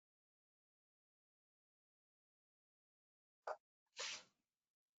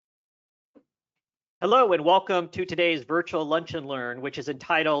Hello and welcome to today's virtual lunch and learn, which is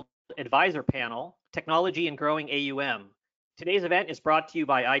entitled Advisor Panel, Technology and Growing AUM. Today's event is brought to you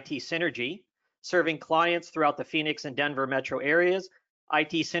by IT Synergy, serving clients throughout the Phoenix and Denver metro areas.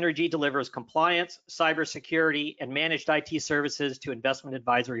 IT Synergy delivers compliance, cybersecurity, and managed IT services to investment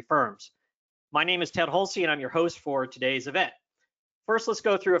advisory firms. My name is Ted Holsey and I'm your host for today's event. First, let's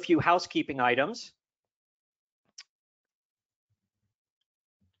go through a few housekeeping items.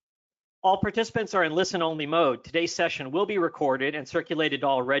 All participants are in listen-only mode. Today's session will be recorded and circulated to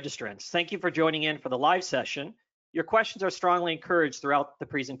all registrants. Thank you for joining in for the live session. Your questions are strongly encouraged throughout the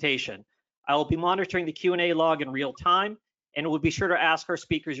presentation. I will be monitoring the Q&A log in real time, and we'll be sure to ask our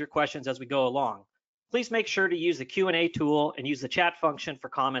speakers your questions as we go along. Please make sure to use the Q&A tool and use the chat function for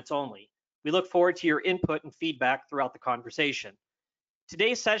comments only. We look forward to your input and feedback throughout the conversation.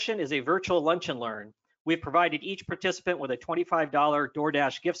 Today's session is a virtual lunch and learn. We've provided each participant with a $25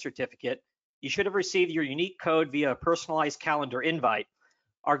 DoorDash gift certificate. You should have received your unique code via a personalized calendar invite.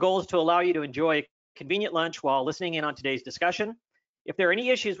 Our goal is to allow you to enjoy a convenient lunch while listening in on today's discussion. If there are any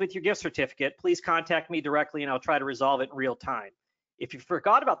issues with your gift certificate, please contact me directly and I'll try to resolve it in real time. If you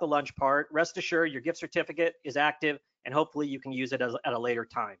forgot about the lunch part, rest assured your gift certificate is active and hopefully you can use it at a later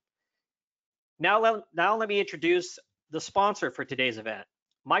time. Now let me introduce the sponsor for today's event.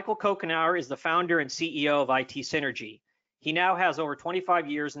 Michael Kokenauer is the founder and CEO of IT Synergy. He now has over 25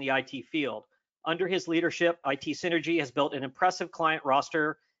 years in the IT field. Under his leadership, IT Synergy has built an impressive client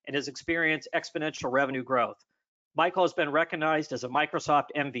roster and has experienced exponential revenue growth. Michael has been recognized as a Microsoft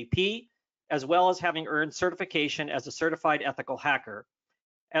MVP, as well as having earned certification as a certified ethical hacker,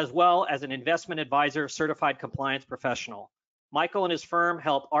 as well as an investment advisor certified compliance professional. Michael and his firm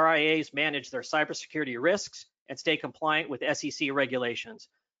help RIAs manage their cybersecurity risks and stay compliant with SEC regulations.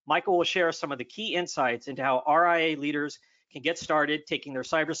 Michael will share some of the key insights into how RIA leaders can get started taking their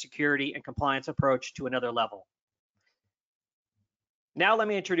cybersecurity and compliance approach to another level. Now let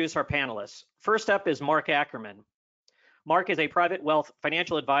me introduce our panelists. First up is Mark Ackerman. Mark is a private wealth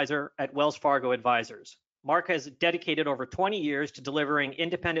financial advisor at Wells Fargo Advisors. Mark has dedicated over 20 years to delivering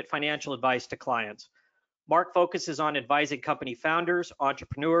independent financial advice to clients. Mark focuses on advising company founders,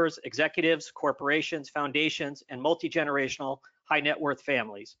 entrepreneurs, executives, corporations, foundations, and multi-generational high net worth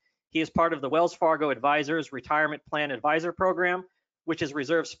families. He is part of the Wells Fargo Advisors Retirement Plan Advisor Program, which is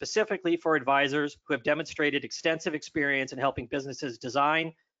reserved specifically for advisors who have demonstrated extensive experience in helping businesses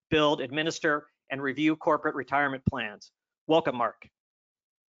design, build, administer, and review corporate retirement plans. Welcome, Mark.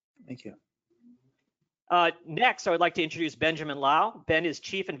 Thank you. Next, I would like to introduce Benjamin Lau. Ben is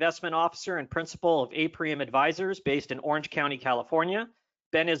Chief Investment Officer and Principal of Aprium Advisors based in Orange County, California.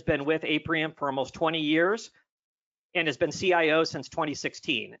 Ben has been with Aprium for almost 20 years and has been CIO since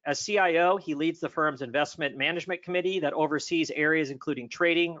 2016. As CIO, he leads the firm's investment management committee that oversees areas including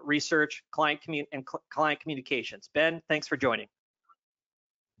trading, research, client communications. Ben, thanks for joining.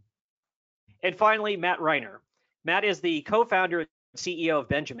 And finally, Matt Reiner. Matt is the co-founder CEO of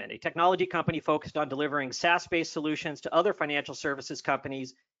Benjamin, a technology company focused on delivering SaaS-based solutions to other financial services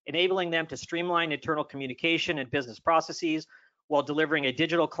companies, enabling them to streamline internal communication and business processes while delivering a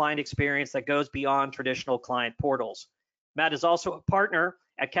digital client experience that goes beyond traditional client portals. Matt is also a partner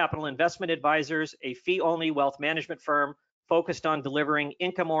at Capital Investment Advisors, a fee-only wealth management firm focused on delivering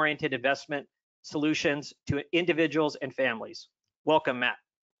income-oriented investment solutions to individuals and families. Welcome, Matt.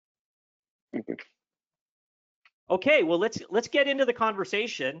 Thank you. Okay, well, let's get into the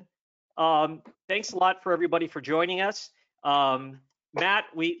conversation. Thanks a lot for everybody for joining us. Matt,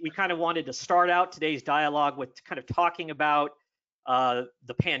 we kind of wanted to start out today's dialogue with kind of talking about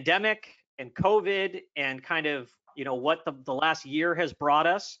the pandemic and COVID and kind of, you know, what the last year has brought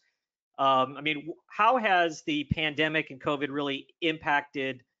us. I mean, how has the pandemic and COVID really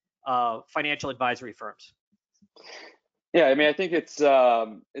impacted financial advisory firms? Yeah, I mean, I think it's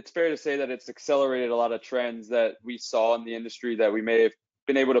fair to say that it's accelerated a lot of trends that we saw in the industry that we may have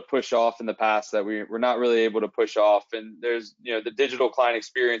been able to push off in the past that we were not really able to push off. And there's, you know, the digital client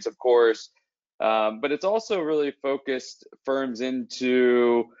experience, of course, but it's also really focused firms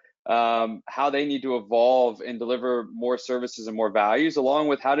into how they need to evolve and deliver more services and more values, along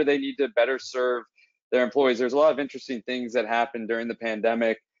with how do they need to better serve their employees. There's a lot of interesting things that happened during the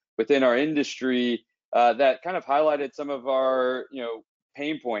pandemic within our industry that kind of highlighted some of our, you know,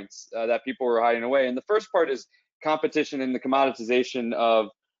 pain points that people were hiding away. And the first part is competition and the commoditization of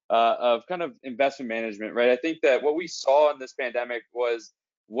kind of investment management, right? I think that what we saw in this pandemic was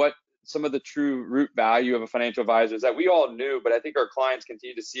what some of the true root value of a financial advisor is that we all knew, but I think our clients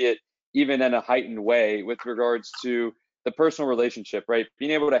continue to see it even in a heightened way with regards to the personal relationship, right?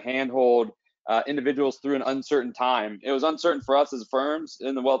 Being able to handhold individuals through an uncertain time. It was uncertain for us as firms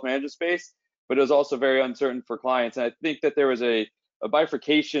in the wealth management space, but it was also very uncertain for clients. And I think that there was a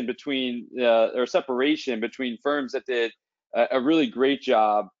bifurcation between, or separation between firms that did a really great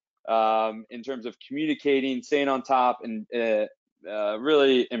job in terms of communicating, staying on top, and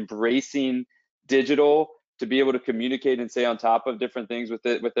really embracing digital to be able to communicate and stay on top of different things with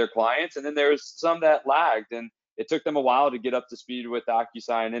their clients. And then there's some that lagged, and it took them a while to get up to speed with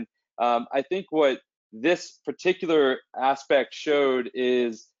DocuSign. And I think what this particular aspect showed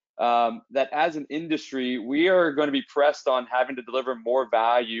is that as an industry, we are going to be pressed on having to deliver more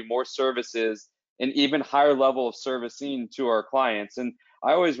value, more services, and even higher level of servicing to our clients. And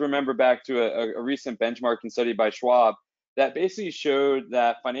I always remember back to a recent benchmarking study by Schwab that basically showed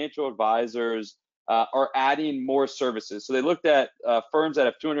that financial advisors are adding more services. So they looked at firms that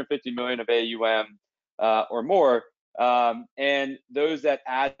have 250 million of AUM or more, and those that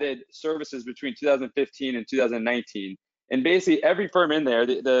added services between 2015 and 2019. And basically every firm in there,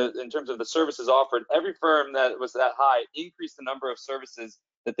 in terms of the services offered, every firm that was that high increased the number of services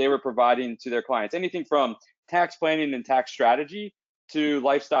that they were providing to their clients. Anything from tax planning and tax strategy to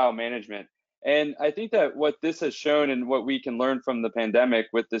lifestyle management. And I think that what this has shown and what we can learn from the pandemic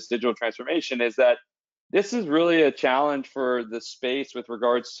with this digital transformation is that this is really a challenge for the space with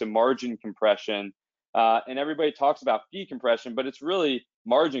regards to margin compression. And everybody talks about fee compression, but it's really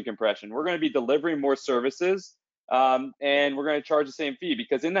margin compression. We're going to be delivering more services and we're going to charge the same fee,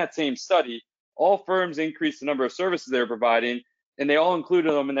 because in that same study, all firms increased the number of services they're providing, and they all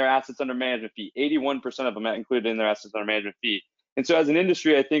included them in their assets under management fee. 81% of them included in their assets under management fee. And so as an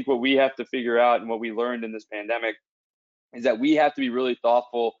industry, I think what we have to figure out and what we learned in this pandemic is that we have to be really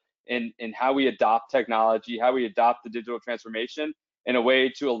thoughtful in how we adopt technology, how we adopt the digital transformation in a way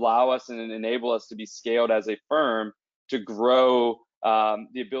to allow us and enable us to be scaled as a firm to grow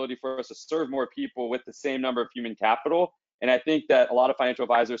the ability for us to serve more people with the same number of human capital. And I think that a lot of financial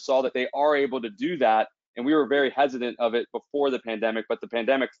advisors saw that they are able to do that. And we were very hesitant of it before the pandemic, but the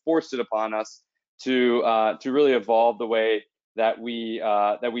pandemic forced it upon us to really evolve the way that we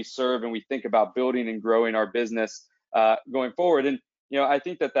serve and we think about building and growing our business going forward. And I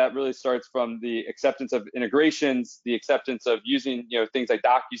think that really starts from the acceptance of integrations, the acceptance of using things like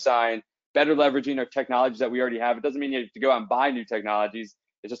DocuSign, better leveraging our technologies that we already have. It doesn't mean you have to go out and buy new technologies.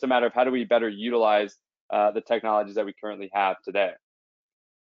 It's just a matter of how do we better utilize the technologies that we currently have today.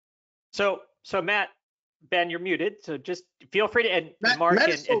 So Matt, Ben, you're muted. So just feel free to, and Mark and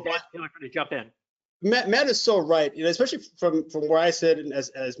Ben, feel free to jump in. Matt is so right, especially from where I sit and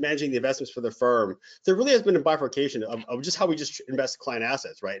as managing the investments for the firm. There really has been a bifurcation of just how we just invest client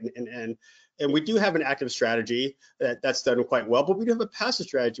assets, right? And we do have an active strategy that's done quite well, but we do have a passive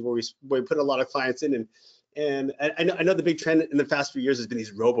strategy where we put a lot of clients in. And I know the big trend in the past few years has been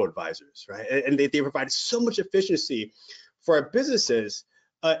these robo-advisors, right? And they provide so much efficiency for our businesses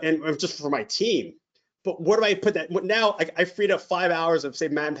and just for my team. But where do I put that? Now I freed up 5 hours of, say,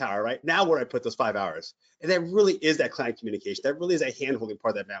 manpower, right? Now where do I put those 5 hours? And that really is that client communication. That really is that hand-holding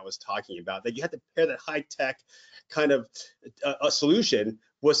part that Matt was talking about, that you have to pair that high-tech kind of a solution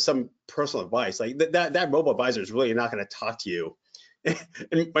with some personal advice. Like that robo-advisor is really not going to talk to you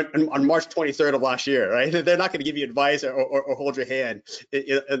on March 23rd of last year, right? They're not going to give you advice or hold your hand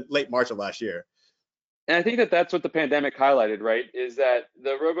in late March of last year. And I think that's what the pandemic highlighted, right? Is that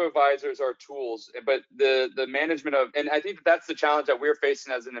the robo-advisors are tools, but the management of, and I think that's the challenge that we're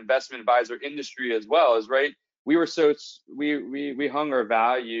facing as an investment advisor industry as well, is right. We hung our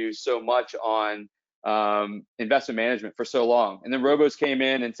value so much on investment management for so long, and then robos came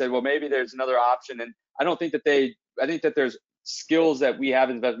in and said, well, maybe there's another option. And I don't think that I think that there's skills that we have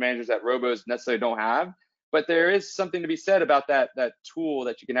as investment managers that robos necessarily don't have, but there is something to be said about that tool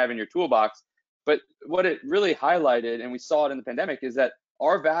that you can have in your toolbox. But what it really highlighted, and we saw it in the pandemic, is that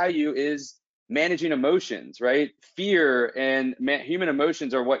our value is managing emotions, right? Fear and human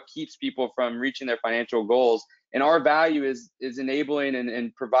emotions are what keeps people from reaching their financial goals. And our value is enabling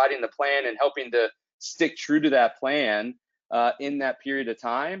and providing the plan and helping to stick true to that plan in that period of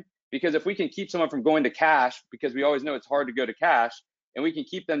time. Because if we can keep someone from going to cash, because we always know it's hard to go to cash, and we can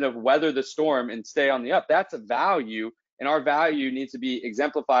keep them to weather the storm and stay on the up, that's a value. And our value needs to be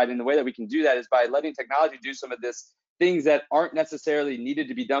exemplified. And the way that we can do that is by letting technology do some of this things that aren't necessarily needed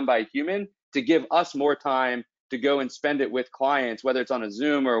to be done by a human, to give us more time to go and spend it with clients, whether it's on a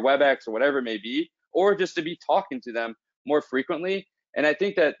Zoom or a WebEx or whatever it may be, or just to be talking to them more frequently. And I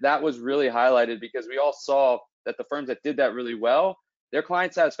think that was really highlighted because we all saw that the firms that did that really well, their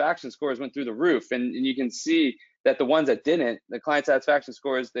client satisfaction scores went through the roof. And you can see that the ones that didn't, the client satisfaction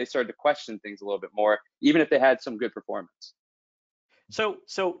scores, they started to question things a little bit more, even if they had some good performance. So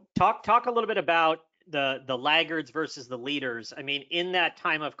talk a little bit about the laggards versus the leaders. I mean, in that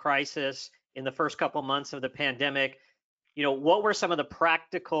time of crisis, in the first couple months of the pandemic. What were some of the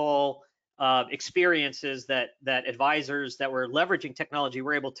practical experiences that advisors that were leveraging technology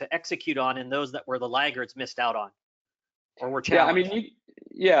were able to execute on, and those that were the laggards missed out on or were challenged?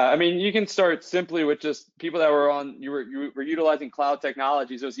 I mean, you can start simply with just people that were you were utilizing cloud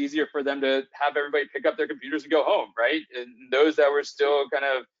technologies. It was easier for them to have everybody pick up their computers and go home, right? And those that were still kind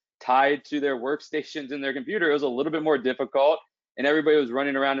of tied to their workstations and their computer, it was a little bit more difficult, and everybody was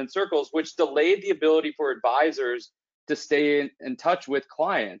running around in circles, which delayed the ability for advisors to stay in touch with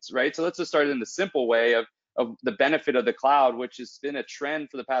clients, right? So let's just start in the simple way of the benefit of the cloud, which has been a trend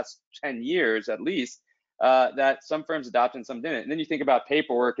for the past 10 years at least, that some firms adopted and some didn't. And then you think about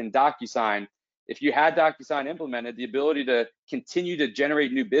paperwork and DocuSign. If you had DocuSign implemented, the ability to continue to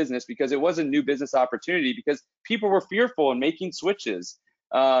generate new business, because it was a new business opportunity, because people were fearful and making switches.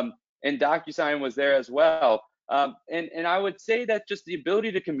 And DocuSign was there as well. And I would say that just the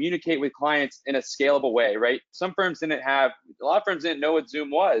ability to communicate with clients in a scalable way, right? Some firms didn't have, a lot of firms didn't know what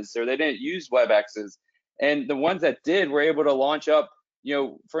Zoom was, or they didn't use WebExes. And the ones that did were able to launch up,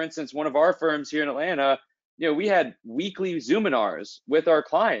 for instance, one of our firms here in Atlanta, we had weekly Zoominars with our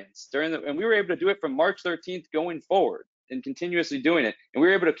clients and we were able to do it from March 13th going forward and continuously doing it. And we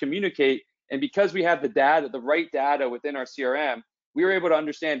were able to communicate. And because we have the data, the right data within our CRM, we were able to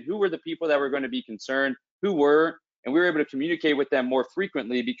understand who were the people that were going to be concerned, who were, and we were able to communicate with them more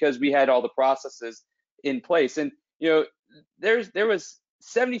frequently because we had all the processes in place. And there was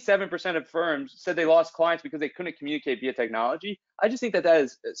 77% of firms said they lost clients because they couldn't communicate via technology. I just think that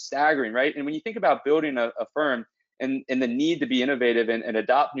is staggering, right? And when you think about building a firm and the need to be innovative and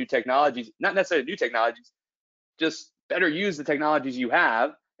adopt new technologies, not necessarily new technologies, just better use the technologies you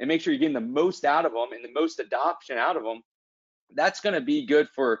have and make sure you're getting the most out of them and the most adoption out of them, that's going to be good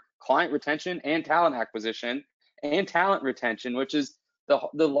for client retention and talent acquisition and talent retention, which is I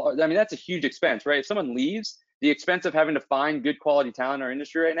mean, that's a huge expense, right? If someone leaves, the expense of having to find good quality talent in our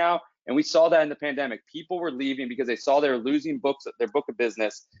industry right now, and we saw that in the pandemic, people were leaving because they saw they were losing their book of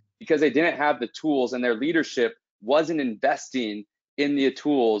business because they didn't have the tools and their leadership wasn't investing in the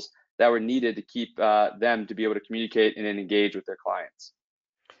tools that were needed to keep them to be able to communicate and engage with their clients.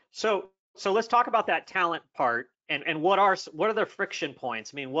 So let's talk about that talent part and what are the friction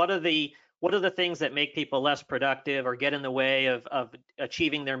points? I mean, what are the things that make people less productive or get in the way of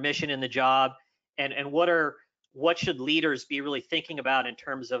achieving their mission in the job? And what should leaders be really thinking about in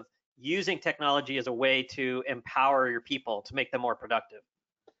terms of using technology as a way to empower your people to make them more productive?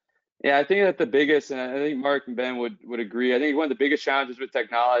 Yeah, I think that the biggest, and I think Mark and Ben would agree, I think one of the biggest challenges with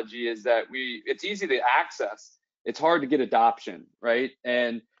technology is that it's easy to access. It's hard to get adoption, right?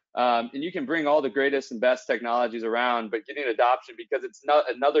 And you can bring all the greatest and best technologies around, but getting adoption, because it's not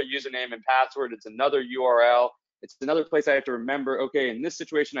another username and password, it's another URL, it's another place I have to remember, okay, in this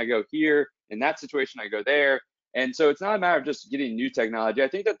situation I go here, in that situation I go there. And so it's not a matter of just getting new technology. I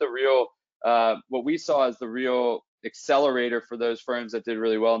think that the real, what we saw as the real accelerator for those firms that did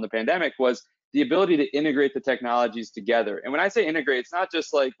really well in the pandemic was the ability to integrate the technologies together. And when I say integrate, it's not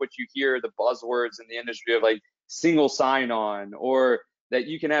just like what you hear, the buzzwords in the industry of like single sign-on or that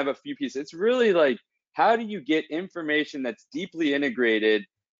you can have a few pieces. It's really like, how do you get information that's deeply integrated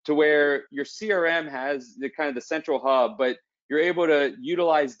to where your CRM has the kind of the central hub, but you're able to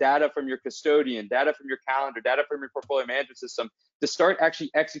utilize data from your custodian, data from your calendar, data from your portfolio management system to start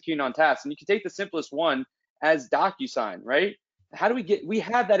actually executing on tasks. And you can take the simplest one as DocuSign, right? How do we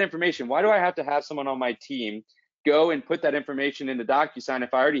have that information? Why do I have to have someone on my team go and put that information into DocuSign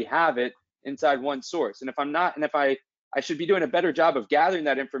if I already have it inside one source? And if I'm not, and if I should be doing a better job of gathering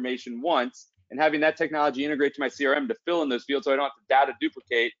that information once and having that technology integrate to my CRM to fill in those fields so I don't have to data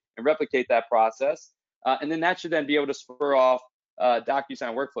duplicate and replicate that process. And then that should then be able to spur off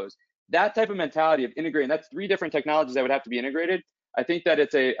DocuSign workflows. That type of mentality of integrating, that's 3 different technologies that would have to be integrated. I think that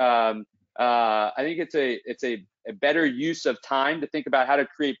it's a better use of time to think about how to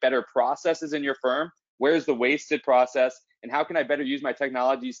create better processes in your firm. Where's the wasted process, and how can I better use my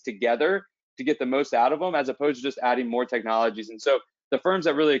technologies together to get the most out of them, as opposed to just adding more technologies. And so the firms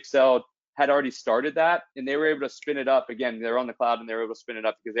that really excelled had already started that, and they were able to spin it up. Again, they're on the cloud and they were able to spin it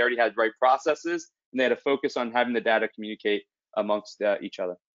up because they already had right processes and they had to focus on having the data communicate amongst each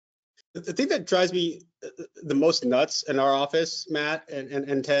other. The thing that drives me the most nuts in our office, Matt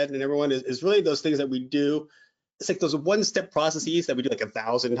and Ted and everyone, is really those things that we do. It's like those one-step processes that we do like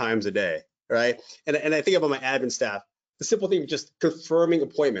 1,000 times a day, right? And I think about my admin staff. The simple thing of just confirming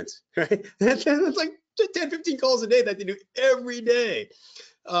appointments, right? That's like 10, 15 calls a day that they do every day.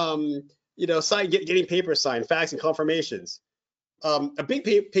 Getting papers signed, faxing confirmations. A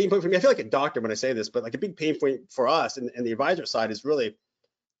big pain point for me, I feel like a doctor when I say this, but like a big pain point for us and the advisor side is really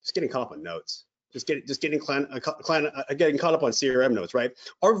just getting caught up on notes. Getting caught up on CRM notes, right?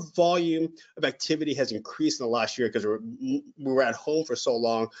 Our volume of activity has increased in the last year because we were at home for so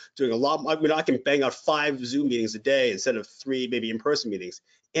long, doing a lot. I mean, I can bang out 5 Zoom meetings a day instead of 3 maybe in-person meetings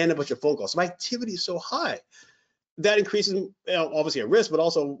and a bunch of phone calls. So my activity is so high. That increases, obviously a risk, but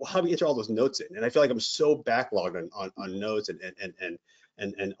also how do we enter all those notes in? And I feel like I'm so backlogged on notes and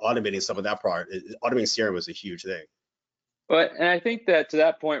automating some of that part. Automating CRM was a huge thing. But, and I think that to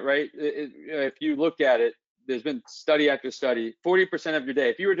that point, right, if you look at it, there's been study after study, 40% of your day,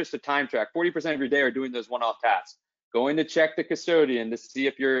 if you were just to time track, 40% of your day are doing those one-off tasks. Going to check the custodian to see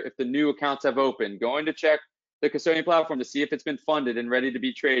if the new accounts have opened, going to check the custodian platform to see if it's been funded and ready to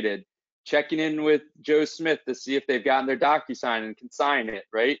be traded, checking in with Joe Smith to see if they've gotten their DocuSign and can sign it,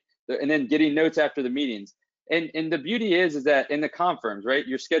 right? And then getting notes after the meetings. And the beauty is that in the comp firms, right,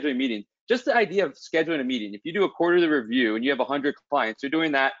 you're scheduling meetings. Just the idea of scheduling a meeting. If you do a quarterly review and you have 100 clients, you're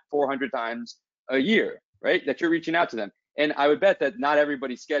doing that 400 times a year, right? That you're reaching out to them. And I would bet that not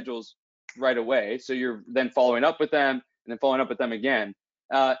everybody schedules right away. So you're then following up with them and then following up with them again.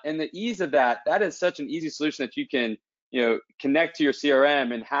 And the ease of that is such an easy solution that you can, connect to your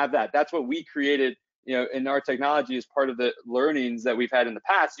CRM and have that. That's what we created, in our technology as part of the learnings that we've had in the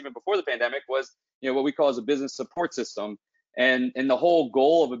past, even before the pandemic, was, what we call as a business support system. And the whole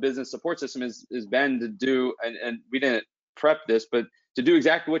goal of a business support system is been to do, and we didn't prep this, but to do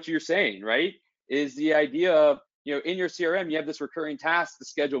exactly what you're saying, right? Is the idea of, in your CRM, you have this recurring task to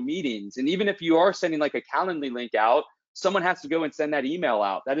schedule meetings. And even if you are sending like a Calendly link out, someone has to go and send that email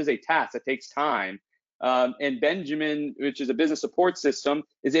out. That is a task that takes time. And Benjamin, which is a business support system,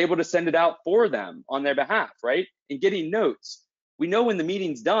 is able to send it out for them on their behalf, right? And getting notes. We know when the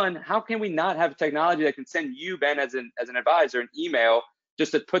meeting's done, how can we not have technology that can send you, Ben, as an advisor, an email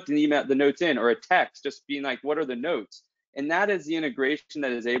just to put the notes in, or a text just being like, what are the notes? And that is the integration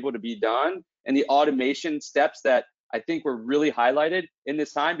that is able to be done, and the automation steps that I think were really highlighted in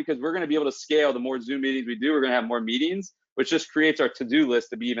this time, because we're going to be able to scale. The more Zoom meetings we do, we're going to have more meetings, which just creates our to-do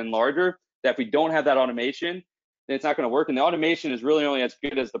list to be even larger. That if we don't have that automation, then it's not going to work. And the automation is really only as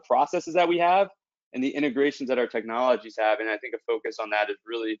good as the processes that we have and the integrations that our technologies have. And I think a focus on that is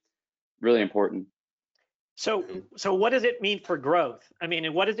really, really important. So what does it mean for growth? I mean,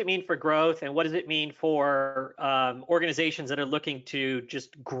 and what does it mean for growth, and what does it mean for organizations that are looking to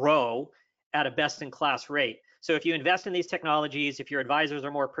just grow at a best-in-class rate? So if you invest in these technologies, if your advisors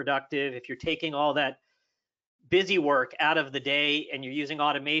are more productive, if you're taking all that busy work out of the day and you're using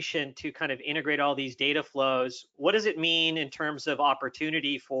automation to kind of integrate all these data flows, what does it mean in terms of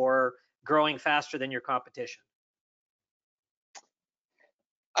opportunity for growing faster than your competition?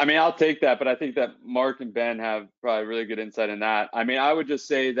 I mean, I'll take that, but I think that Mark and Ben have probably really good insight in that. I mean, I would just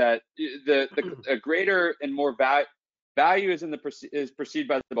say that a greater and more value is perceived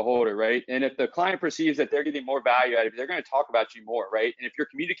by the beholder, right? And if the client perceives that they're getting more value out of it, they're going to talk about you more, right? And if you're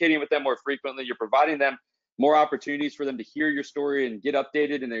communicating with them more frequently, you're providing them more opportunities for them to hear your story and get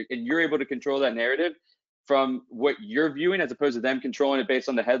updated, and you're able to control that narrative from what you're viewing as opposed to them controlling it based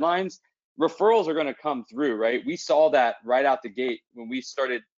on the headlines. Referrals are going to come through, right? We saw that right out the gate when we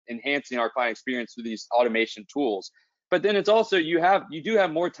started enhancing our client experience through these automation tools. But then it's also, you do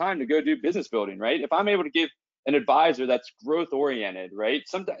have more time to go do business building, right? If I'm able to give an advisor that's growth oriented, right?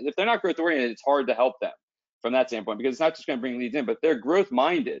 Sometimes if they're not growth oriented, it's hard to help them from that standpoint, because it's not just going to bring leads in, but they're growth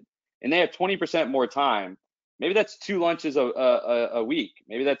minded and they have 20% more time. Maybe that's 2 lunches a week.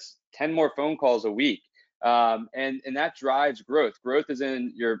 Maybe that's 10 more phone calls a week. And that drives growth. Growth is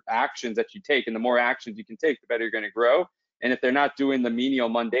in your actions that you take, and the more actions you can take, the better you're going to grow. And if they're not doing the menial,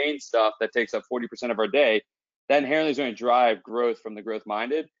 mundane stuff that takes up 40% of our day, that inherently is going to drive growth from the growth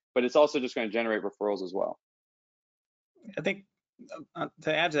minded, but it's also just going to generate referrals as well. I think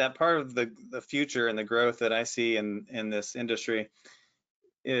to add to that, part of the future and the growth that I see in this industry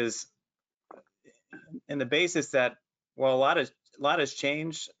is in the basis that, while a lot has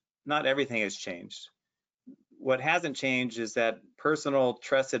changed, not everything has changed. What hasn't changed is that personal,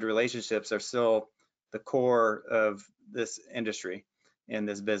 trusted relationships are still the core of this industry and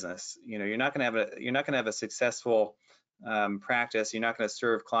this business. You're not going to have a successful practice. You're not going to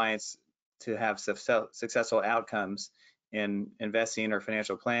serve clients to have successful outcomes in investing or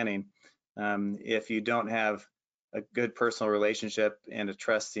financial planning if you don't have a good personal relationship and a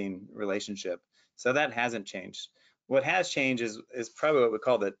trusting relationship. So that hasn't changed. What has changed is probably what we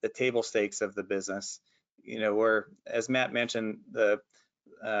call the table stakes of the business. Where, as Matt mentioned, the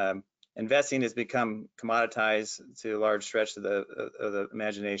investing has become commoditized to a large stretch of the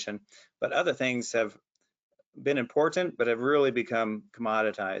imagination, but other things have been important, but have really become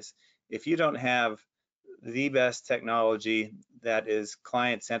commoditized. If you don't have the best technology that is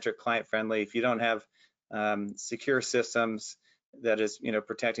client-centric, client-friendly, if you don't have secure systems that is,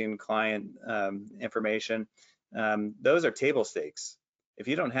 protecting client information, those are table stakes. If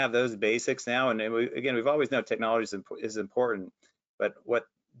you don't have those basics now, and again, we've always known technology is important, but what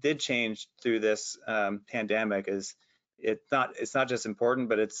did change through this pandemic is it's not just important,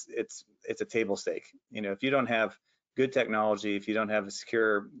 but it's a table stake. If you don't have good technology, if you don't have a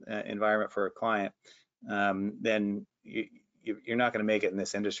secure environment for a client, then you're not going to make it in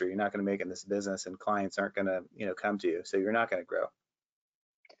this industry. You're not going to make it in this business, and clients aren't going to come to you. So you're not going to grow.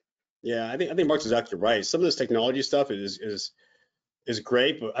 Yeah, I think Mark's exactly right. Some of this technology stuff is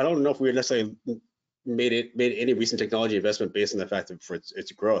great, but I don't know if we necessarily made any recent technology investment based on the fact that for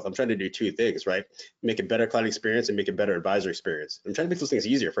its growth. I'm trying to do two things, right? Make a better client experience and make a better advisor experience. I'm trying to make those things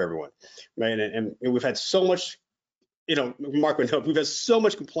easier for everyone, right? And we've had so much, Mark would know, we've had so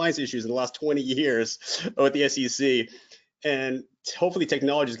much compliance issues in the last 20 years with the SEC. And hopefully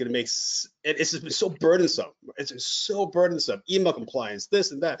technology is going to make it's just been so burdensome. It's so burdensome. Email compliance,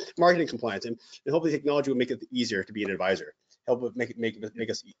 this and that, marketing compliance, and hopefully technology will make it easier to be an advisor. Help make it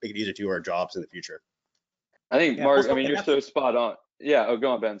easier to do our jobs in the future. I think, Mark, you're so spot on. Yeah. Oh,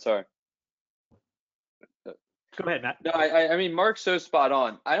 go on, Ben. Sorry. Go ahead, Matt. No, I mean, Mark's so spot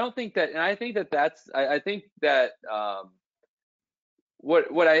on. I don't think that, and I think that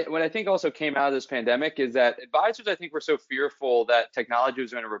what I think also came out of this pandemic is that advisors, I think, were so fearful that technology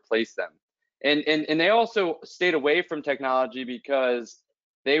was going to replace them, and they also stayed away from technology because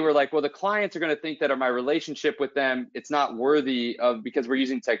they were like, well, the clients are going to think that my relationship with them, it's not worthy of, because we're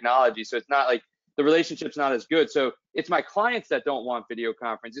using technology, so it's not like the relationship's not as good. So it's my clients that don't want video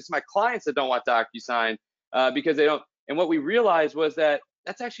conference. It's my clients that don't want DocuSign because they don't. And what we realized was that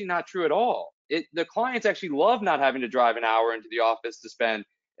that's actually not true at all. The clients actually love not having to drive an hour into the office to spend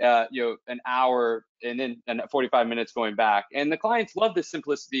an hour and then 45 minutes going back. And the clients love the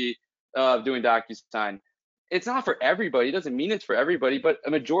simplicity of doing DocuSign. It's not for everybody. It doesn't mean it's for everybody, but a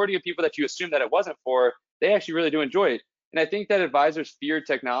majority of people that you assume that it wasn't for, they actually really do enjoy it. And I think that advisors fear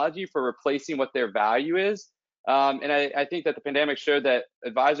technology for replacing what their value is. And I think that the pandemic showed that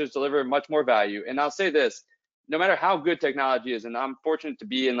advisors deliver much more value. And I'll say this, no matter how good technology is, and I'm fortunate to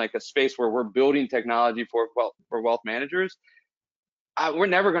be in like a space where we're building technology for wealth managers, we're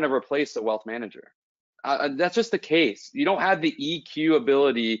never going to replace the wealth manager. That's just the case. You don't have the EQ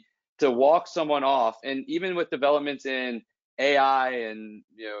ability to walk someone off. And even with developments in AI and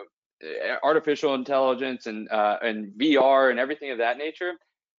artificial intelligence and VR and everything of that nature,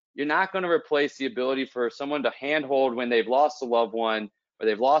 you're not going to replace the ability for someone to handhold when they've lost a loved one, or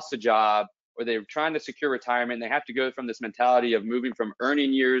they've lost a job, or they're trying to secure retirement. And they have to go from this mentality of moving from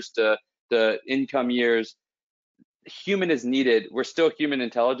earning years to income years. Human is needed. We're still human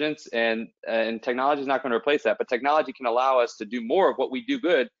intelligence, and technology is not going to replace that. But technology can allow us to do more of what we do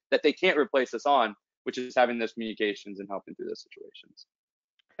good that they can't replace us on, which is having those communications and helping through those situations.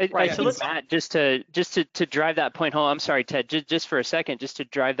 Right. So Matt, just to drive that point home. I'm sorry, Ted. Just for a second, just to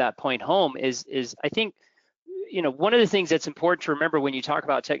drive that point home is I think one of the things that's important to remember when you talk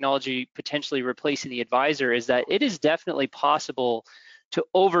about technology potentially replacing the advisor is that it is definitely possible to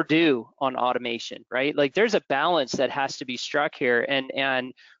overdo on automation, right? Like there's a balance that has to be struck here.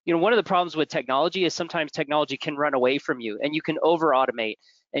 And one of the problems with technology is sometimes technology can run away from you and you can over automate.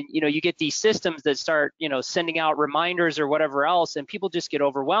 And you get these systems that start sending out reminders or whatever else, and people just get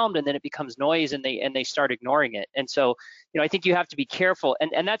overwhelmed, and then it becomes noise and they start ignoring it. And so I think you have to be careful.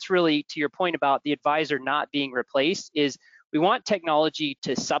 And that's really to your point about the advisor not being replaced is we want technology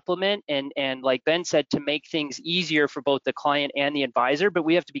to supplement and like Ben said, to make things easier for both the client and the advisor, but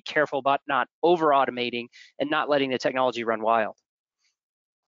we have to be careful about not over automating and not letting the technology run wild.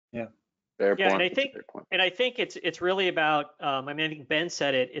 Yeah. Fair point. And I think it's really about I think Ben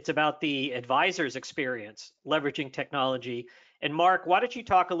said it, it's about the advisor's experience leveraging technology. And Mark, why don't you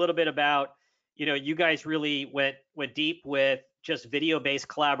talk a little bit about, you guys really went deep with just video-based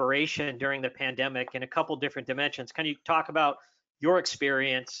collaboration during the pandemic in a couple different dimensions. Can you talk about your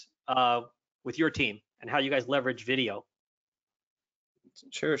experience with your team and how you guys leverage video?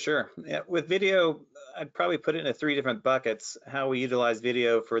 Sure. Yeah, with video, I'd probably put it into 3 different buckets. How we utilize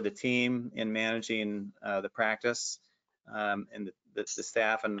video for the team in managing the practice and the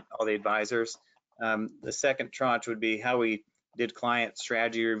staff and all the advisors. The second tranche would be how we did client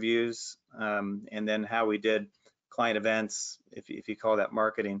strategy reviews, and then how we did client events, if you call that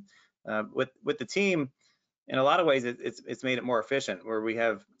marketing. With the team, in a lot of ways, it's made it more efficient, where we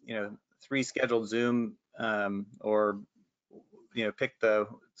have 3 scheduled Zoom or pick the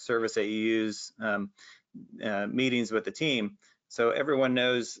service that you use meetings with the team. So everyone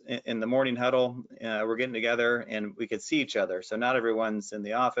knows in the morning huddle, we're getting together and we could see each other. So not everyone's in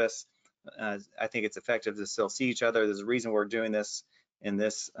the office. I think it's effective to still see each other. There's a reason we're doing this in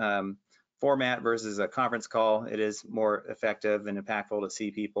this format versus a conference call. It is more effective and impactful to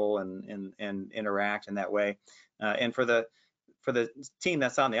see people and interact in that way. And for the team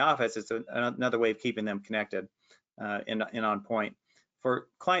that's on the office, it's another way of keeping them connected and on point. For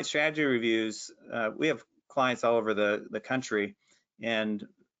client strategy reviews, we have clients all over the country, and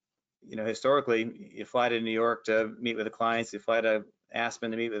historically, you fly to New York to meet with the clients, you fly to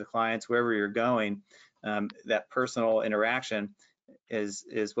Aspen to meet with the clients, wherever you're going. That personal interaction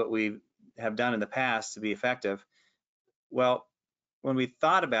is what we have done in the past to be effective. Well, when we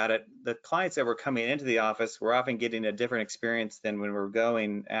thought about it, the clients that were coming into the office were often getting a different experience than when we're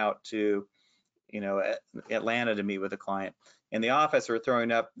going out to, Atlanta to meet with a client. In the office, we're throwing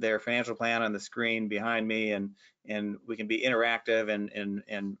up their financial plan on the screen behind me, and we can be interactive and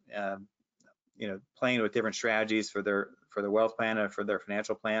playing with different strategies for their wealth plan and for their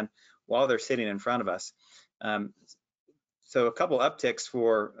financial plan while they're sitting in front of us. So a couple upticks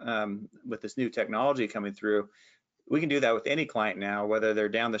for with this new technology coming through. We can do that with any client now, whether they're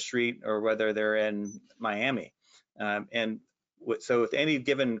down the street or whether they're in Miami. So with any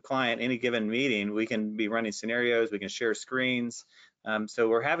given client, any given meeting, we can be running scenarios, we can share screens. So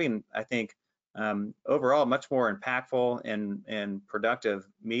we're having, I think, overall much more impactful and productive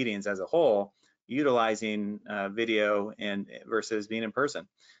meetings as a whole, utilizing video and versus being in person.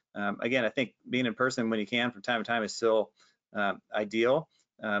 Again, I think being in person when you can from time to time is still ideal,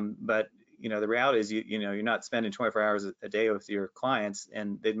 but the reality is you're not spending 24 hours a day with your clients,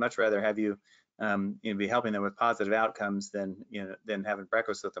 and they'd much rather have you be helping them with positive outcomes than having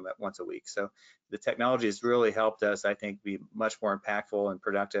breakfast with them once a week. So the technology has really helped us, I think, be much more impactful and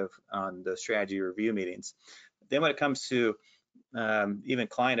productive on the strategy review meetings. Then when it comes to even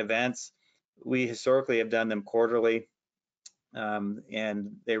client events, we historically have done them quarterly,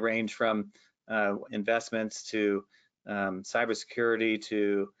 and they range from investments to cybersecurity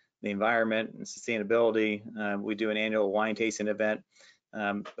to the environment and sustainability. We do an annual wine tasting event.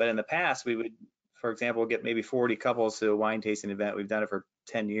 But in the past, we would, for example, get maybe 40 couples to a wine tasting event. We've done it for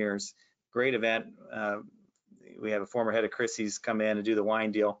 10 years. Great event. We have a former head of Christie's come in and do the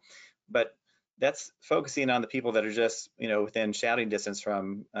wine deal. But that's focusing on the people that are just, within shouting distance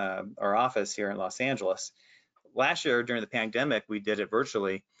from our office here in Los Angeles. Last year, during the pandemic, we did it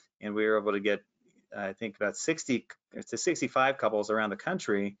virtually, and we were able to get, I think, about 60 to 65 couples around the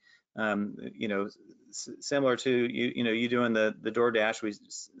country. Similar to you doing the DoorDash, we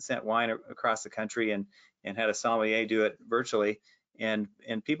sent wine across the country and had a sommelier do it virtually, and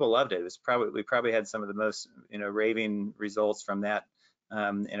people loved it. It was we probably had some of the most raving results from that,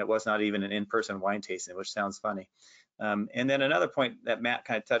 and it was not even an in-person wine tasting, which sounds funny. And then another point that Matt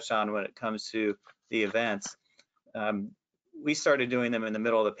kind of touched on when it comes to the events, we started doing them in the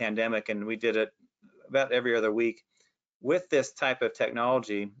middle of the pandemic, and we did it about every other week with this type of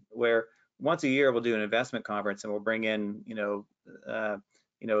technology, where once a year we'll do an investment conference and we'll bring in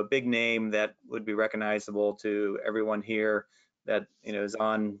a big name that would be recognizable to everyone here, that is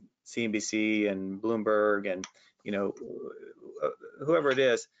on CNBC and Bloomberg and whoever it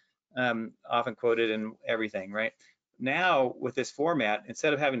is, often quoted and everything, right? Now with this format,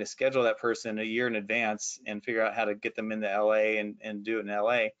 instead of having to schedule that person a year in advance and figure out how to get them into LA and do it in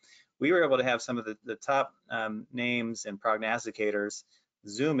LA, we were able to have some of the top names and prognosticators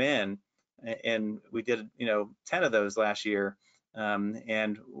Zoom in, and we did 10 of those last year,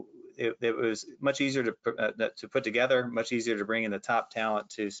 and it was much easier to put together, much easier to bring in the top talent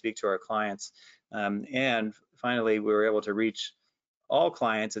to speak to our clients, and finally we were able to reach all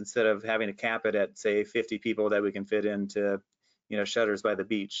clients instead of having to cap it at, say, 50 people that we can fit into Shutters by the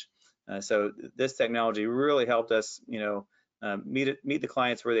beach. So this technology really helped us meet the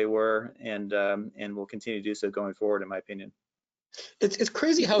clients where they were, and we'll continue to do so going forward, in my opinion. It's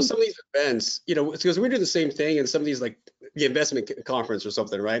crazy how some of these events, because we're doing the same thing in some of these, like the investment conference or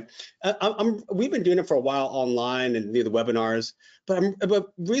something, right? We've been doing it for a while online and the webinars, but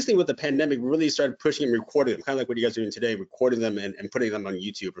recently with the pandemic, we really started pushing and recording them, kind of like what you guys are doing today, recording them and putting them on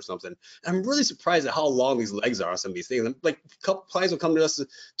YouTube or something. I'm really surprised at how long these legs are on some of these things. Like a couple clients will come to us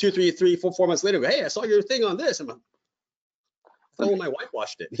 2, 3, 4 months later, go, hey, I saw your thing on this. I'm like, oh, my wife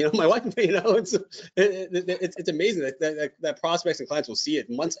watched it. My wife, it's amazing that prospects and clients will see it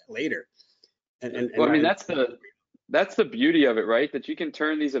months later. Well, I mean, that's the beauty of it, right? That you can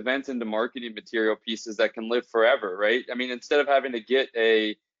turn these events into marketing material pieces that can live forever, right? I mean, instead of having to get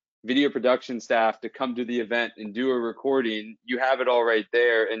a video production staff to come to the event and do a recording, you have it all right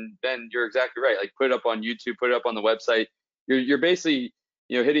there. And then you're exactly right. Like, put it up on YouTube, put it up on the website. you're basically,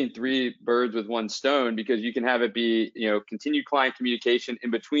 hitting 3 birds with 1 stone, because you can have it be, continued client communication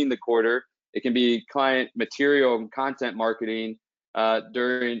in between the quarter. It can be client material and content marketing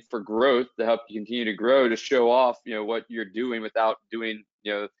for growth, to help you continue to grow, to show off, what you're doing without doing,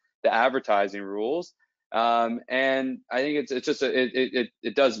 the advertising rules. And I think it's just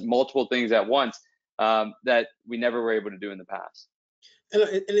it does multiple things at once that we never were able to do in the past.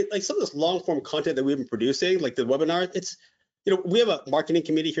 And like some of this long form content that we've been producing, like the webinar, it's, we have a marketing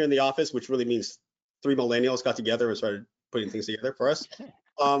committee here in the office, which really means 3 millennials got together and started putting things together for us.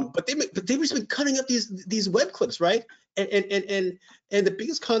 But they've just been cutting up these web clips, right? And the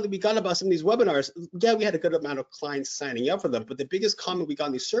biggest comment we got about some of these webinars, yeah, we had a good amount of clients signing up for them, but the biggest comment we got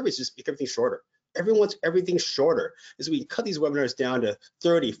in these surveys is just make everything shorter. Everyone wants everything shorter. Is we can cut these webinars down to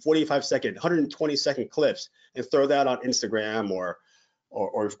 30, 45 second, 120 second clips and throw that on Instagram or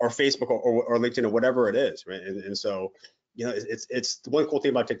Facebook or LinkedIn or whatever it is, right? And so, it's the one cool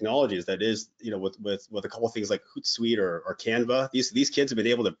thing about technology is that with a couple of things like Hootsuite or Canva, these kids have been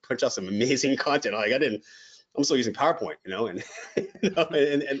able to punch out some amazing content. Like I'm still using PowerPoint, and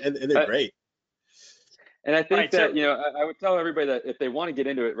they're great. And I think that, I would tell everybody that if they want to get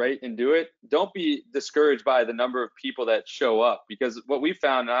into it, right, and do it, don't be discouraged by the number of people that show up, because what we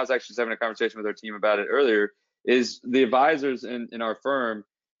found, and I was actually having a conversation with our team about it earlier, is the advisors in our firm,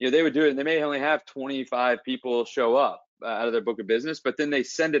 they would do it and they may only have 25 people show up out of their book of business, but then they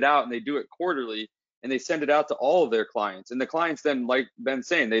send it out and they do it quarterly and they send it out to all of their clients. And the clients then, like Ben's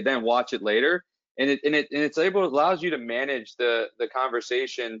saying, they then watch it later. And it allows you to manage the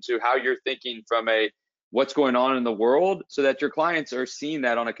conversation to how you're thinking from what's going on in the world, so that your clients are seeing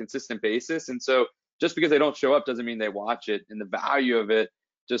that on a consistent basis. And so just because they don't show up doesn't mean they watch it. And the value of it,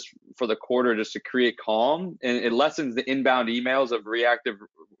 just for the quarter, just to create calm, and it lessens the inbound emails of reactive,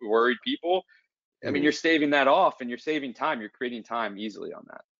 worried people. I mean, you're staving that off and you're saving time. You're creating time easily on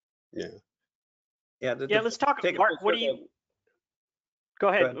that. Yeah. Let's talk. Mark, what do you? Go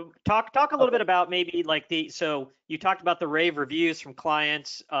ahead. Talk a little bit about maybe like so you talked about the rave reviews from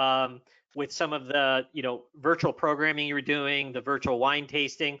clients with some of the, virtual programming you were doing, the virtual wine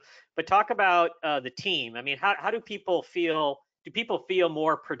tasting, but talk about the team. I mean, how do people feel? Do people feel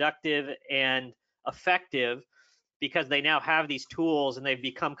more productive and effective because they now have these tools and they've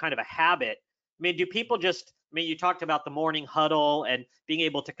become kind of a habit? I mean, do people you talked about the morning huddle and being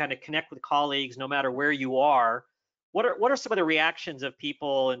able to kind of connect with colleagues no matter where you are. What are some of the reactions of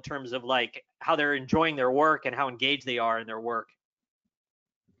people in terms of like how they're enjoying their work and how engaged they are in their work?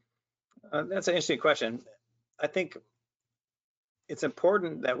 That's an interesting question. I think it's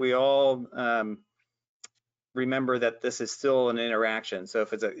important that we all remember that this is still an interaction. So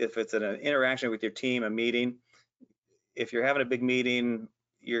if it's an interaction with your team, a meeting, if you're having a big meeting,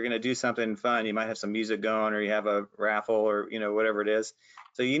 you're going to do something fun. You might have some music going, or you have a raffle, or whatever it is.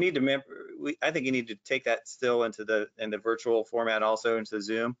 So you need to I think you need to take that still into the virtual format, also into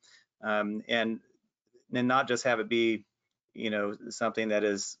Zoom, and not just have it be something that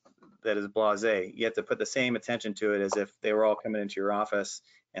is blasé. You have to put the same attention to it as if they were all coming into your office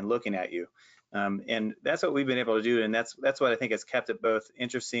and looking at you. And that's what we've been able to do, and that's what I think has kept it both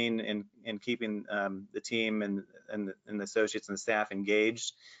interesting and keeping the team and the associates and the staff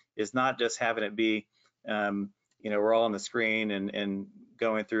engaged. Is not just having it be we're all on the screen and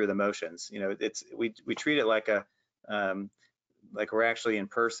going through the motions. We treat it like we're actually in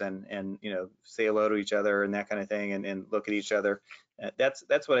person, and say hello to each other and that kind of thing, and look at each other.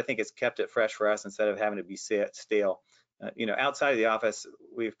 That's what I think has kept it fresh for us, instead of having to be stale. Outside of the office,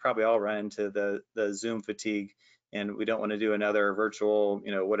 we've probably all run into the Zoom fatigue, and we don't want to do another virtual,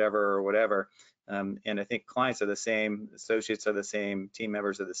 whatever. And I think clients are the same, associates are the same, team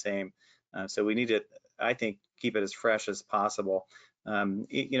members are the same. So we need to, I think, keep it as fresh as possible.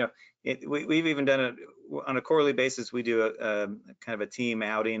 We've even done it on a quarterly basis. We do a kind of a team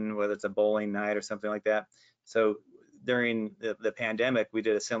outing, whether it's a bowling night or something like that. So during the pandemic, we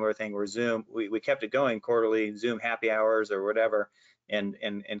did a similar thing where Zoom, we kept it going quarterly, Zoom happy hours or whatever, and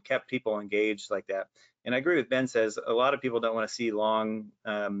kept people engaged like that. And I agree with Ben says, a lot of people don't want to see long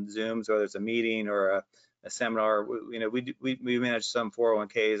Zooms, whether it's a meeting or a seminar. We manage some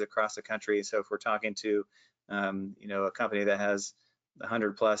 401ks across the country. So if we're talking to a company that has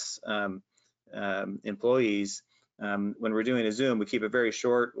 100 plus employees, when we're doing a Zoom, we keep it very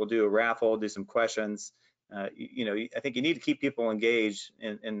short. We'll do a raffle, do some questions. I think you need to keep people engaged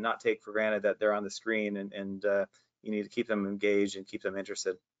and not take for granted that they're on the screen, and you need to keep them engaged and keep them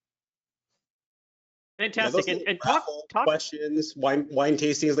interested. Fantastic. Yeah, and talk questions, wine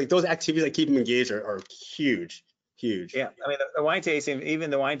tastings, like those activities that keep them engaged are huge. Yeah, I mean, the wine tasting,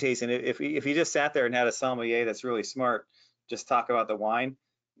 even the wine tasting, if you just sat there and had a sommelier that's really smart just talk about the wine,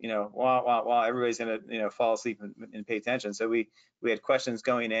 while everybody's gonna, fall asleep and pay attention. So we had questions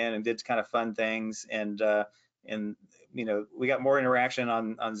going in and did kind of fun things, and we got more interaction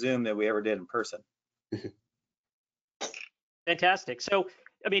on Zoom than we ever did in person. Fantastic. So,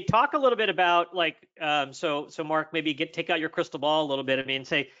 I mean, talk a little bit about like, so Mark, maybe take out your crystal ball a little bit. I mean,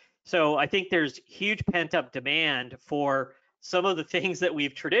 so I think there's huge pent up demand for some of the things that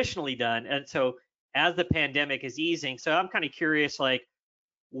we've traditionally done. And so as the pandemic is easing, so I'm kind of curious, like,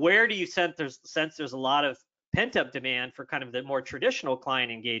 where do you sense there's a lot of pent up demand for kind of the more traditional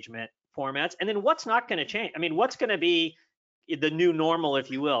client engagement formats? And then what's not going to change? I mean, what's going to be the new normal, if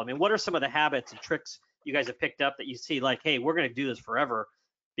you will? I mean, what are some of the habits and tricks you guys have picked up that you see like, hey, we're going to do this forever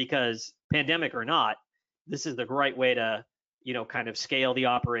because pandemic or not, this is the right way to, kind of scale the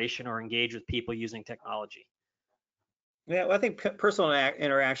operation or engage with people using technology? Yeah, well, I think personal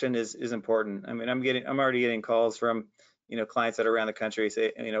interaction is important. I mean, I'm already getting calls from, clients that are around the country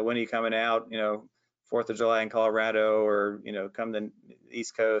say, when are you coming out, 4th of July in Colorado, or, come to the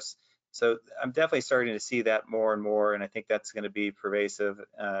East Coast. So I'm definitely starting to see that more and more. And I think that's going to be pervasive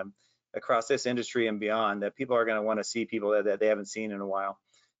across this industry and beyond, that people are going to want to see people that they haven't seen in a while.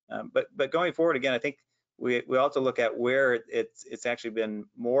 But going forward, again, I think we also look at where it's actually been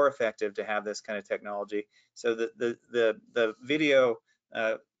more effective to have this kind of technology. So the video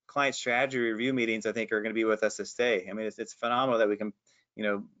client strategy review meetings, I think, are going to be with us to stay. I mean, it's phenomenal that we can,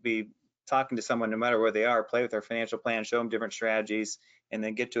 be talking to someone no matter where they are, play with their financial plan, show them different strategies, and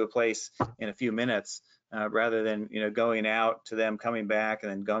then get to a place in a few minutes, rather than going out to them, coming back,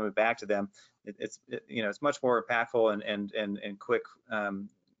 and then going back to them. It's much more impactful and quick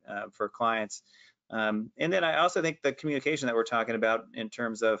for clients. And then I also think the communication that we're talking about in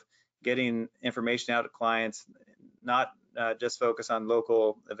terms of getting information out to clients, not just focus on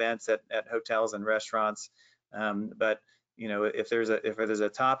local events at hotels and restaurants, but if there's a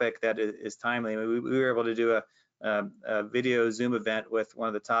topic that is timely. I mean, we were able to do a video Zoom event with one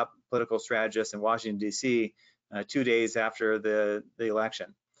of the top political strategists in Washington, D.C. 2 days after the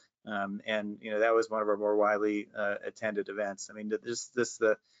election. And that was one of our more widely attended events. I mean,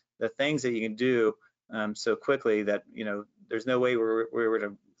 the things that you can do so quickly that there's no way we were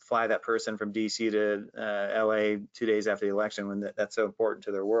to fly that person from DC to LA 2 days after the election when that's so important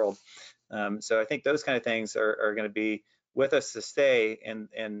to their world. So I think those kind of things are going to be with us to stay, and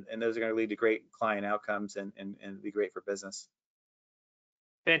those are going to lead to great client outcomes and be great for business.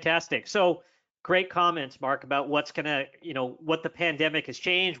 Fantastic. So great comments, Mark, about what's going to, what the pandemic has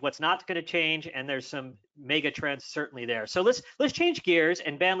changed, what's not going to change, and there's some mega trends certainly there. So let's change gears,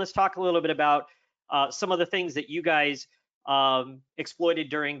 and Ben, let's talk a little bit about some of the things that you guys exploited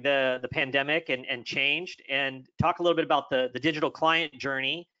during the pandemic and changed, and talk a little bit about the digital client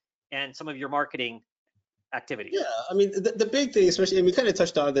journey and some of your marketing activities. Yeah, I mean, the big thing, especially, and we kind of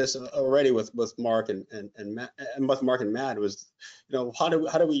touched on this already with Mark and Matt, and with Mark and Matt, was, how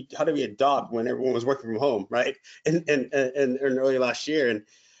do we adopt when everyone was working from home, right? And early last year, and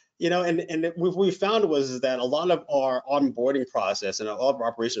and what we found was that a lot of our onboarding process and a lot of our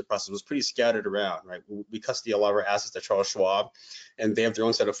operations process was pretty scattered around, right? We custody a lot of our assets to Charles Schwab, and they have their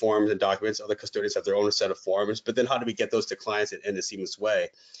own set of forms and documents. Other custodians have their own set of forms, but then how do we get those to clients in a seamless way?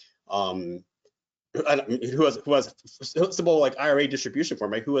 Who has simple like IRA distribution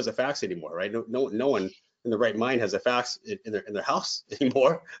form, right? Who has a fax anymore, right? No one in the right mind has a fax in their house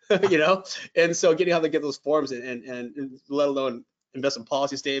anymore, And so getting how to get those forms and let alone investment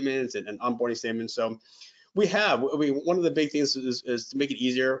policy statements and onboarding statements. So one of the big things is to make it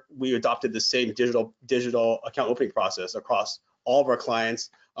easier. We adopted the same digital account opening process across all of our clients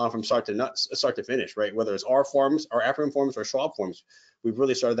from start to finish, right? Whether it's our forms, our AUM forms, or Schwab forms, we've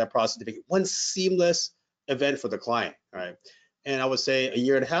really started that process to make it one seamless event for the client, right? And I would say a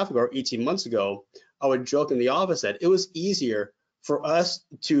year and a half ago, or 18 months ago, I would joke in the office that it was easier for us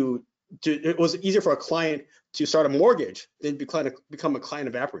it was easier for a client to start a mortgage than become a client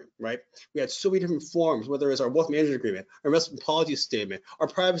of AUM, right? We had so many different forms, whether it's our wealth management agreement, our investment policy statement, our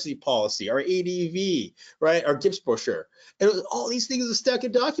privacy policy, our ADV, right? Our GIPS brochure. And it was all these things, a stack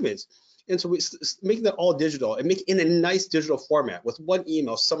of documents. And so making that all digital and make it in a nice digital format with one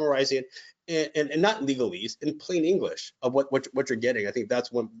email summarizing it and not legalese, in plain English of what you're getting. I think that's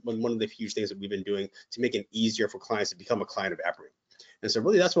one of the huge things that we've been doing to make it easier for clients to become a client of AUM. And so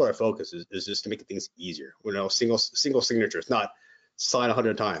really that's what our focus is just to make things easier. Single signatures, not sign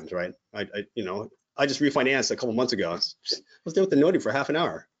 100 times, right? I just refinanced a couple months ago. I was there with the notary for half an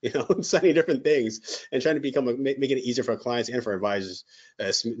hour, signing different things and trying to making it easier for our clients and for our advisors,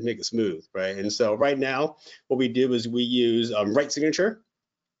 make it smooth, right? And so right now, what we do is we use Right Signature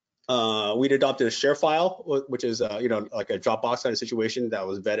We'd adopted a share file, which is like a Dropbox kind of situation that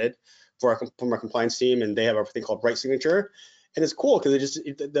was vetted from our compliance team, and they have a thing called Right Signature. And it's cool because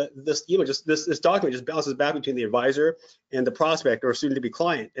this document just bounces back between the advisor and the prospect or soon to be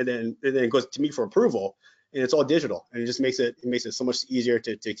client, and then it goes to me for approval, and it's all digital, and it just makes it so much easier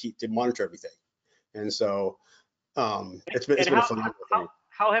to monitor everything. And so it's been a phenomenal thing.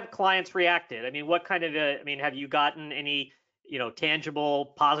 How have clients reacted? I mean, what kind of have you gotten any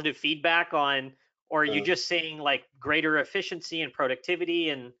tangible positive feedback on, or are you just seeing like greater efficiency and productivity,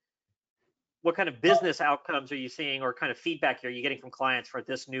 and what kind of business outcomes are you seeing, or kind of feedback are you getting from clients for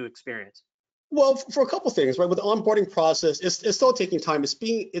this new experience? Well, for a couple things, right? With the onboarding process, it's still taking time.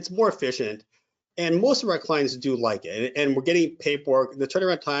 It's more efficient, and most of our clients do like it. And we're getting paperwork. The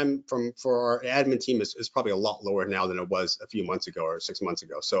turnaround time for our admin team is probably a lot lower now than it was a few months ago or 6 months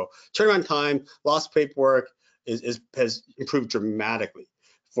ago. So turnaround time, lost paperwork has improved dramatically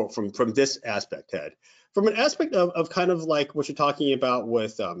from this aspect, Ted. From an aspect of kind of like what you're talking about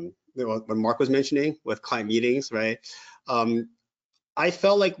with what Mark was mentioning with client meetings, right? I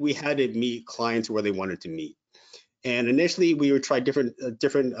felt like we had to meet clients where they wanted to meet. And initially we would try different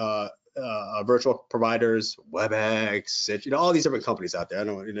virtual providers, WebEx, all these different companies out there. I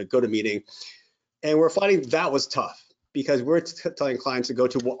don't know, GoToMeeting, and we're finding that was tough because we're telling clients to go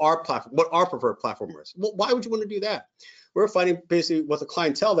to what our preferred platform is. Well, why would you want to do that? We're finding basically with the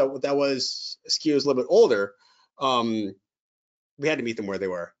clientele that was skewed a little bit older. We had to meet them where they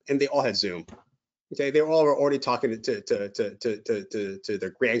were, and they all had Zoom. Okay, they all were already talking to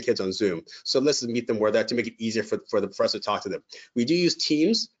their grandkids on Zoom. So let's just meet them where they're to make it easier for us to talk to them. We do use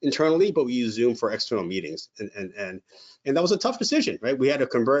Teams internally, but we use Zoom for external meetings, and that was a tough decision, right? We had to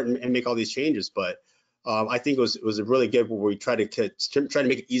convert and make all these changes, but I think it was a really good where we try to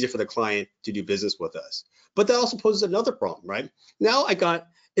make it easier for the client to do business with us. But that also poses another problem, right? Now I got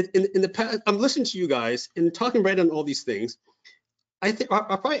in the past, I'm listening to you guys and talking right on all these things. I think I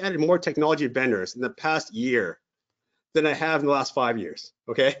probably added more technology vendors in the past year than I have in the last 5 years.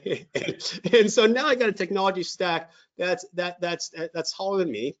 Okay, and so now I got a technology stack that's taller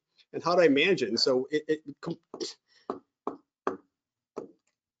than me, and how do I manage it? And so it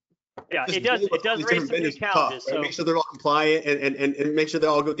does raise some new challenges. Right? So make sure they're all compliant and make sure they're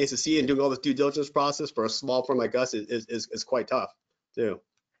all good with the SEC, and doing all this due diligence process for a small firm like us is quite tough too.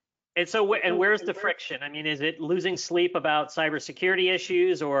 And so, where's the friction? I mean, is it losing sleep about cybersecurity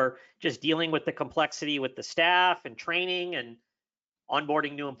issues, or just dealing with the complexity with the staff and training and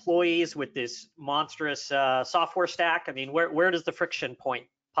onboarding new employees with this monstrous software stack? I mean, where does the friction point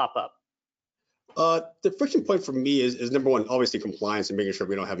pop up? The friction point for me is number one, obviously compliance and making sure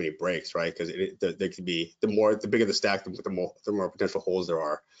we don't have any breaks, right? Because there could be the bigger the stack, the more potential holes there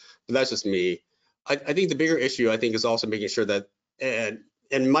are. But that's just me. I think the bigger issue is also making sure that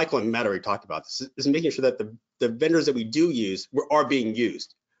and Michael and Matt already talked about this, is making sure that the vendors that we do use are being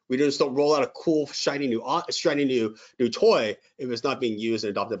used. We just don't roll out a cool, shiny new toy if it's not being used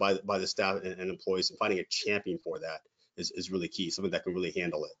and adopted by the staff and employees. And finding a champion for that is really key, someone that can really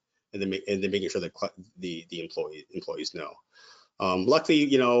handle it, and then making sure that the employees know.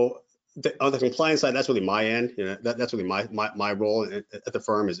 Luckily, on the compliance side, that's really my end. That's really my role at the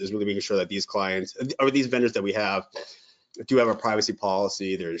firm is really making sure that these clients or these vendors that we have do have a privacy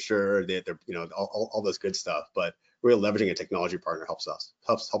policy, they're insured, they're all this good stuff. But really leveraging a technology partner helps us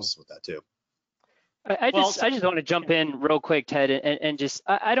with that too. I just want to jump in real quick, Ted, and just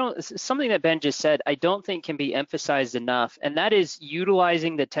I don't, something that Ben just said I don't think can be emphasized enough, and that is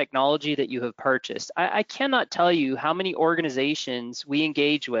utilizing the technology that you have purchased. I cannot tell you how many organizations we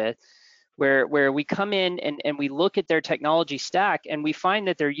engage with where we come in and we look at their technology stack and we find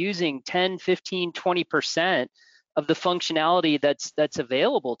that they're using 10, 15, 20% of the functionality that's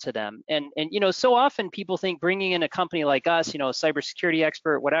available to them. And so often people think bringing in a company like us, a cybersecurity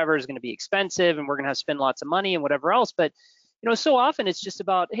expert, whatever, is going to be expensive and we're going to have to spend lots of money and whatever else. But so often it's just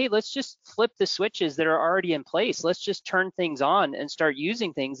about, hey, let's just flip the switches that are already in place. Let's just turn things on and start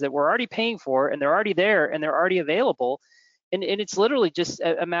using things that we're already paying for, and they're already there and they're already available. And it's literally just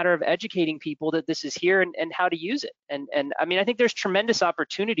a matter of educating people that this is here and how to use it. And I mean, I think there's tremendous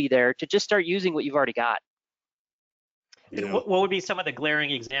opportunity there to just start using what you've already got. And what would be some of the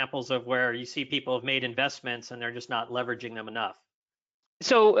glaring examples of where you see people have made investments and they're just not leveraging them enough?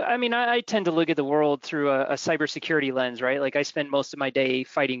 So, I mean, I tend to look at the world through a cybersecurity lens, right? Like I spend most of my day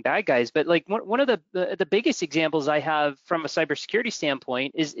fighting bad guys, but like one of the biggest examples I have from a cybersecurity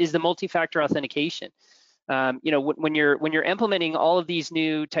standpoint is the multi-factor authentication. When you're implementing all of these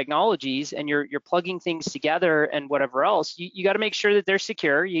new technologies and you're plugging things together and whatever else, you got to make sure that they're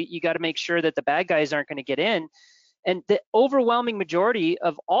secure. You got to make sure that the bad guys aren't going to get in. And the overwhelming majority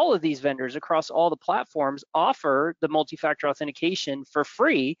of all of these vendors across all the platforms offer the multi-factor authentication for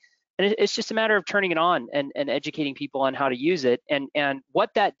free. And it's just a matter of turning it on and educating people on how to use it. And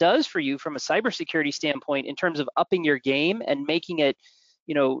what that does for you from a cybersecurity standpoint in terms of upping your game and making it,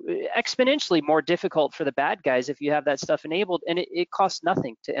 exponentially more difficult for the bad guys if you have that stuff enabled, and it costs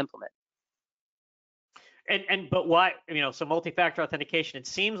nothing to implement. But why, so multi-factor authentication, it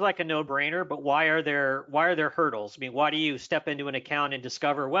seems like a no-brainer, but why are there hurdles? I mean, why do you step into an account and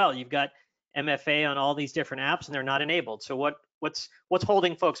discover, well, you've got MFA on all these different apps and they're not enabled? So what's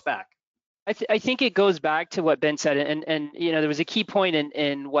holding folks back? I think it goes back to what Ben said, and there was a key point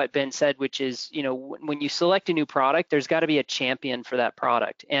in what Ben said, which is, when you select a new product, there's got to be a champion for that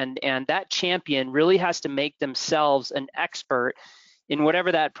product, and that champion really has to make themselves an expert in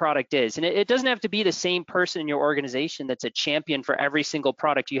whatever that product is. And it doesn't have to be the same person in your organization that's a champion for every single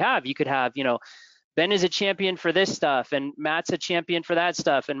product you have. You could have, Ben is a champion for this stuff, and Matt's a champion for that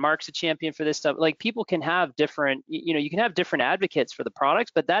stuff, and Mark's a champion for this stuff. Like, people can have different, you can have different advocates for the products,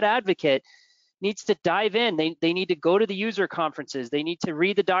 but that advocate needs to dive in. They need to go to the user conferences. They need to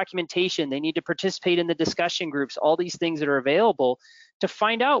read the documentation. They need to participate in the discussion groups, all these things that are available to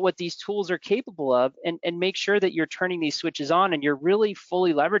find out what these tools are capable of, and make sure that you're turning these switches on and you're really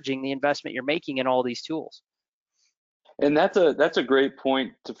fully leveraging the investment you're making in all these tools. And that's a great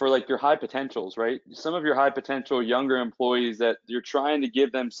point for like your high potentials, right? Some of your high potential younger employees that you're trying to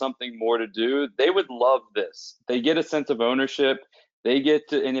give them something more to do, they would love this. They get a sense of ownership. They get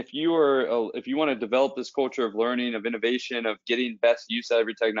to, and if you want to develop this culture of learning, of innovation, of getting best use out of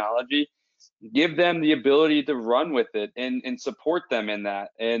every technology, give them the ability to run with it and support them in that.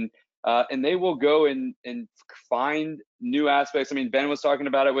 And they will go and find new aspects. I mean, Ben was talking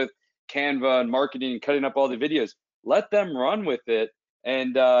about it with Canva and marketing and cutting up all the videos. Let them run with it,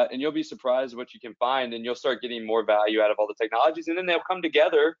 and you'll be surprised what you can find, and you'll start getting more value out of all the technologies. And then they'll come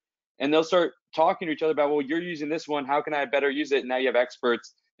together and they'll start talking to each other about, well, you're using this one, how can I better use it? And now you have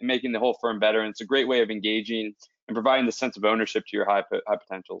experts in making the whole firm better. And it's a great way of engaging and providing the sense of ownership to your high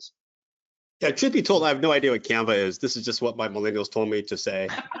potentials. Yeah, truth be told, I have no idea what Canva is. This is just what my millennials told me to say.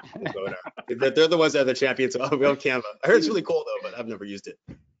 They're the ones that are the champions of Canva. I heard it's really cool though, but I've never used it.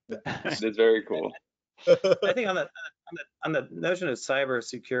 It is very cool. I think on the notion of cyber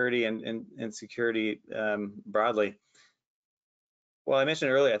security and security broadly, well, I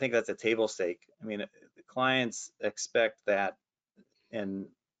mentioned earlier, I think that's a table stake. I mean, the clients expect that, and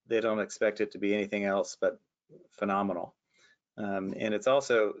they don't expect it to be anything else but phenomenal. And it's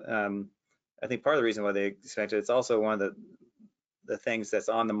also, I think part of the reason why they expect it, it's also one of the things that's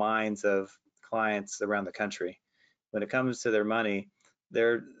on the minds of clients around the country. When it comes to their money,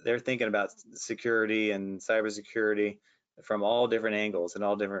 they're thinking about security and cybersecurity from all different angles and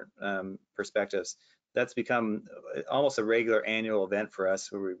all different perspectives. That's become almost a regular annual event for us,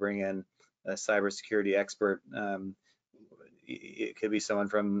 where we bring in a cybersecurity expert. It could be someone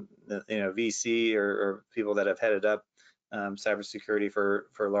from VC or people that have headed up cybersecurity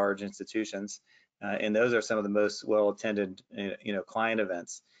for large institutions, and those are some of the most well attended client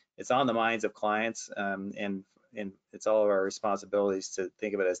events. It's on the minds of clients, and it's all of our responsibilities to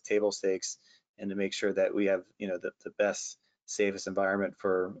think of it as table stakes and to make sure that we have the best, safest environment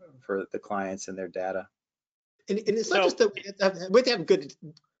for the clients and their data. And it's not just that we have to have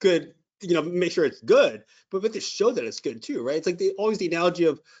good, make sure it's good, but we have to show that it's good too, right? It's like always the analogy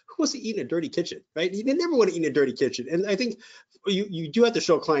of, who wants to eat in a dirty kitchen, right? You never want to eat in a dirty kitchen. And I think you do have to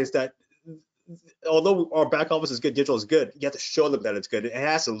show clients that although our back office is good, digital is good, you have to show them that it's good. It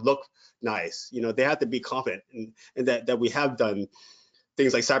has to look nice. They have to be confident and that we have done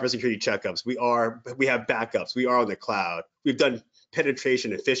things like cybersecurity checkups. We have backups. We are on the cloud. We've done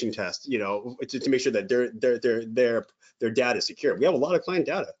penetration and phishing tests, to make sure that their data is secure. We have a lot of client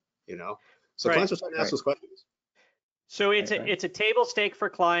data, so right. Clients are starting to ask those questions. So it's a table stake for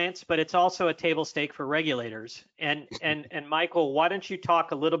clients, but it's also a table stake for regulators. And Michael, why don't you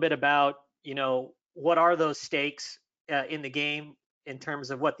talk a little bit about, what are those stakes in the game in terms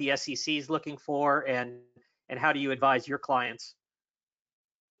of what the SEC is looking for, and how do you advise your clients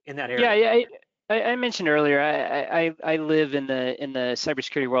in that area? Yeah, I mentioned earlier, I live in the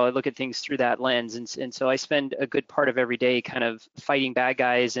cybersecurity world. I look at things through that lens, and so I spend a good part of every day kind of fighting bad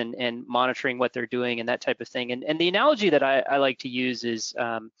guys and monitoring what they're doing and that type of thing. And the analogy that I like to use is,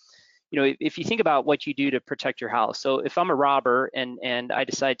 if you think about what you do to protect your house. So if I'm a robber and I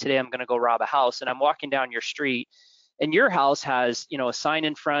decide today I'm going to go rob a house, and I'm walking down your street, and your house has, a sign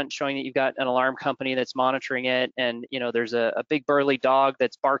in front showing that you've got an alarm company that's monitoring it, and there's a big burly dog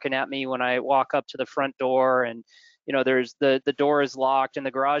that's barking at me when I walk up to the front door, and there's the door is locked and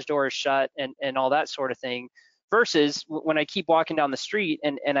the garage door is shut, and all that sort of thing. versus when I keep walking down the street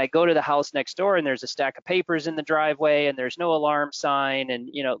and I go to the house next door and there's a stack of papers in the driveway and there's no alarm sign and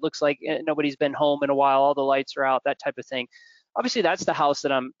it looks like nobody's been home in a while, all the lights are out, that type of thing. Obviously, that's the house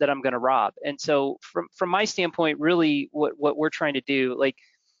that I'm going to rob. And so from my standpoint, really what we're trying to do, like,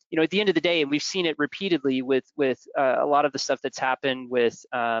 at the end of the day, and we've seen it repeatedly with a lot of the stuff that's happened with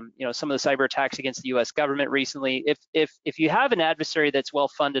some of the cyber attacks against the U.S. government recently. If you have an adversary that's well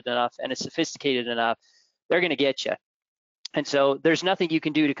funded enough and is sophisticated enough, they're going to get you. And so there's nothing you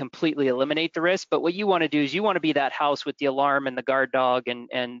can do to completely eliminate the risk, but what you want to do is you want to be that house with the alarm and the guard dog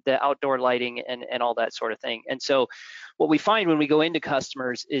and the outdoor lighting and all that sort of thing. And so what we find when we go into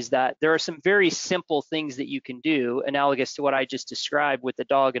customers is that there are some very simple things that you can do, analogous to what I just described with the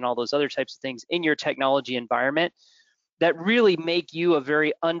dog and all those other types of things in your technology environment, that really make you a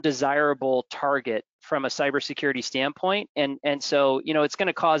very undesirable target from a cybersecurity standpoint. And so, it's going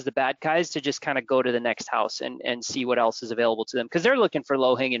to cause the bad guys to just kind of go to the next house and see what else is available to them, because they're looking for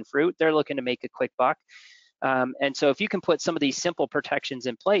low-hanging fruit. They're looking to make a quick buck. And so if you can put some of these simple protections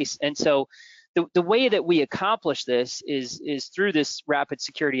in place. And so the way that we accomplish this is through this rapid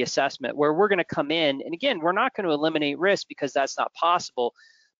security assessment, where we're going to come in, and again, we're not going to eliminate risk because that's not possible.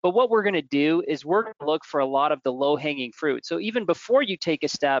 But what we're going to do is we're going to look for a lot of the low-hanging fruit. So even before you take a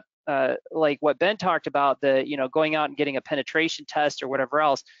step, like what Ben talked about, going out and getting a penetration test or whatever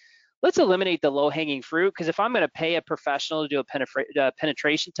else, let's eliminate the low-hanging fruit. Because if I'm going to pay a professional to do a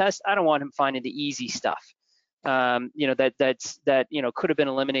penetration test, I don't want him finding the easy stuff, that could have been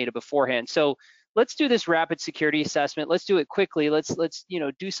eliminated beforehand. So let's do this rapid security assessment. Let's do it quickly. Let's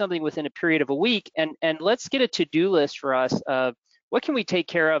do something within a period of a week, and let's get a to-do list for us of what can we take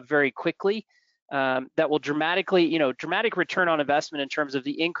care of very quickly that will dramatic return on investment in terms of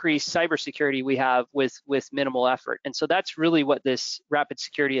the increased cybersecurity we have with minimal effort. And so that's really what this rapid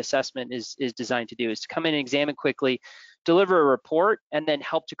security assessment is designed to do, is to come in and examine quickly, deliver a report, and then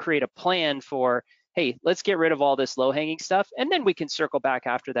help to create a plan for, hey, let's get rid of all this low-hanging stuff, and then we can circle back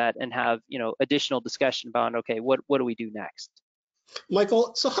after that and have additional discussion about, okay, what do we do next?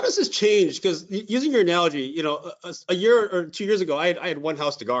 Michael, so how does this change? Because using your analogy, a year or 2 years ago, I had one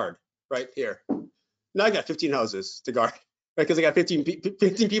house to guard right here. Now I got 15 houses to guard, right? Because I got 15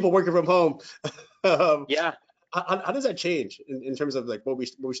 people working from home. Yeah. How does that change in terms of like what we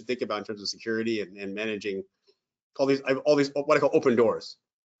should think about in terms of security and managing all these what I call open doors?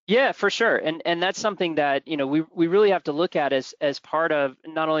 Yeah, for sure. And that's something that, we really have to look at as part of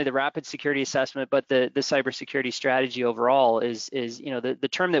not only the rapid security assessment, but the cybersecurity strategy overall is the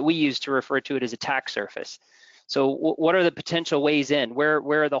term that we use to refer to it as attack surface. So what are the potential ways in?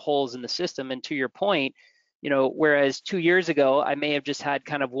 Where are the holes in the system? And to your point, whereas 2 years ago, I may have just had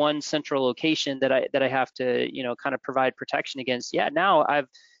kind of one central location that I have to, kind of provide protection against. Yeah, now I've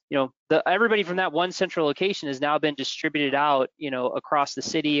everybody from that one central location has now been distributed out, across the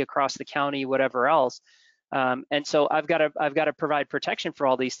city, across the county, whatever else. And so I've got to provide protection for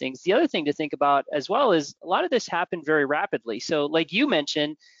all these things. The other thing to think about as well is a lot of this happened very rapidly. So like you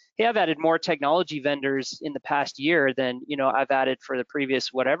mentioned, hey, I've added more technology vendors in the past year than, I've added for the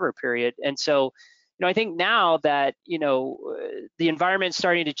previous whatever period. And so, I think now that, the environment's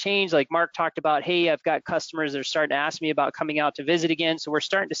starting to change, like Mark talked about, hey, I've got customers that are starting to ask me about coming out to visit again. So we're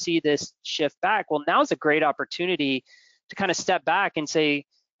starting to see this shift back. Well, now's a great opportunity to kind of step back and say,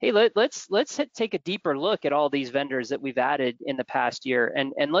 hey, let's take a deeper look at all these vendors that we've added in the past year.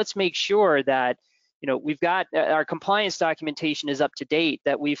 And let's make sure that, we've got our compliance documentation is up to date,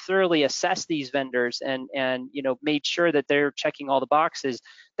 that we've thoroughly assessed these vendors and made sure that they're checking all the boxes,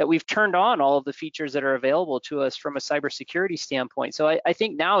 that we've turned on all of the features that are available to us from a cybersecurity standpoint. So I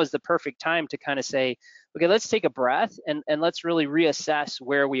think now is the perfect time to kind of say, okay, let's take a breath and let's really reassess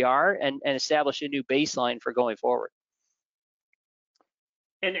where we are and establish a new baseline for going forward.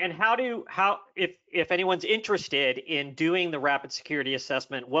 And if anyone's interested in doing the rapid security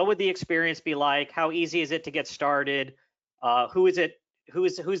assessment, what would the experience be like? How easy is it to get started? Who's an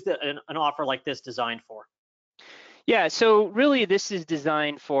offer like this designed for? Yeah, so really this is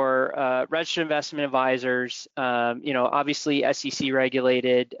designed for registered investment advisors, obviously SEC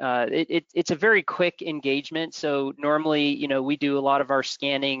regulated. It's a very quick engagement. So normally, we do a lot of our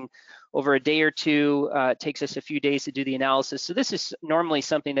scanning over a day or two. It takes us a few days to do the analysis. So this is normally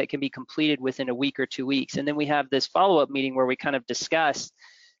something that can be completed within a week or 2 weeks. And then we have this follow-up meeting where we kind of discuss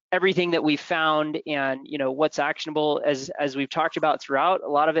everything that we found and what's actionable. As we've talked about throughout, a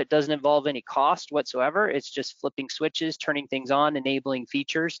lot of it doesn't involve any cost whatsoever. It's just flipping switches, turning things on, enabling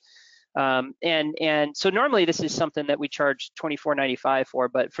features. And so normally this is something that we charge $24.95 for,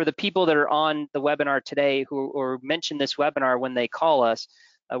 but for the people that are on the webinar today who mention this webinar when they call us,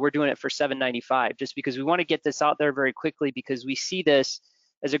 we're doing it for $7.95, just because we want to get this out there very quickly, because we see this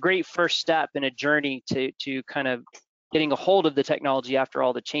as a great first step in a journey to kind of getting a hold of the technology after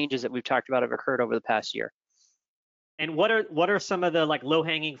all the changes that we've talked about have occurred over the past year. And what are some of the like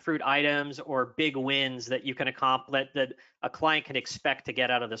low-hanging fruit items or big wins that you can accomplish that a client can expect to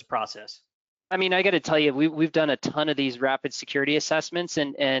get out of this process? I mean, I got to tell you, we've done a ton of these rapid security assessments,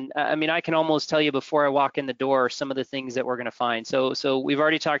 and I mean, I can almost tell you before I walk in the door some of the things that we're going to find. So we've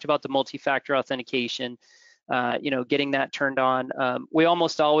already talked about the multi-factor authentication, getting that turned on. We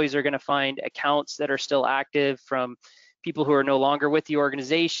almost always are going to find accounts that are still active from people who are no longer with the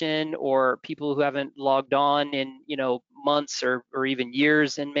organization, or people who haven't logged on in months or even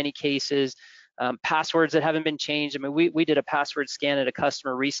years in many cases. Passwords that haven't been changed. I mean, we did a password scan at a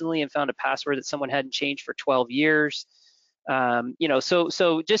customer recently and found a password that someone hadn't changed for 12 years.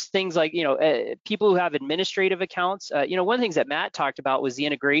 So just things like, people who have administrative accounts. One of the things that Matt talked about was the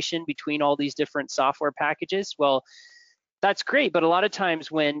integration between all these different software packages. Well, that's great, but a lot of times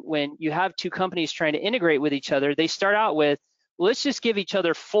when you have two companies trying to integrate with each other, they start out with, well, let's just give each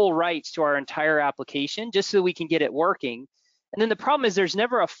other full rights to our entire application just so we can get it working. And then the problem is there's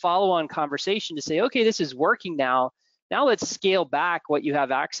never a follow-on conversation to say, okay, this is working now. Now let's scale back what you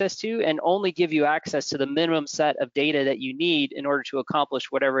have access to and only give you access to the minimum set of data that you need in order to accomplish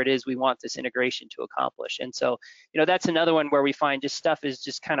whatever it is we want this integration to accomplish. And so, that's another one where we find just stuff is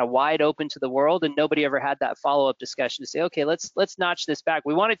just kind of wide open to the world, and nobody ever had that follow-up discussion to say, okay, let's notch this back.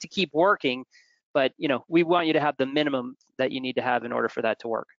 We want it to keep working, but we want you to have the minimum that you need to have in order for that to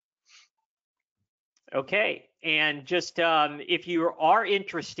work. Okay, and just if you are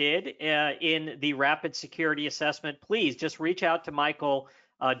interested in the rapid security assessment, please just reach out to Michael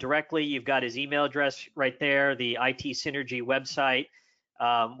directly. You've got his email address right there, the IT Synergy website.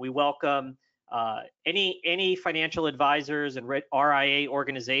 We welcome any financial advisors and RIA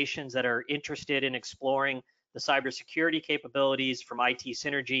organizations that are interested in exploring the cybersecurity capabilities from IT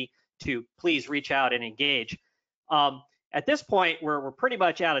Synergy to please reach out and engage. At this point, we're pretty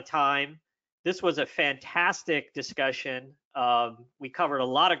much out of time. This was a fantastic discussion. We covered a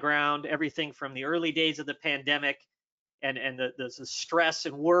lot of ground, everything from the early days of the pandemic and the stress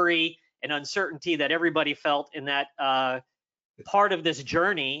and worry and uncertainty that everybody felt in that part of this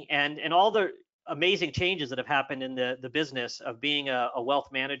journey, and all the amazing changes that have happened in the business of being a wealth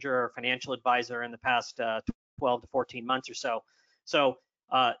manager or financial advisor in the past 12 to 14 months or so. So,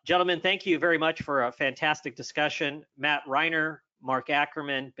 gentlemen, thank you very much for a fantastic discussion. Matt Reiner, Mark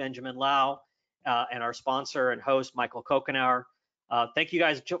Ackerman, Benjamin Lau, and our sponsor and host, Michael Kokenauer. Thank you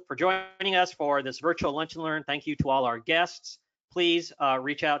guys for joining us for this virtual Lunch and Learn. Thank you to all our guests. Please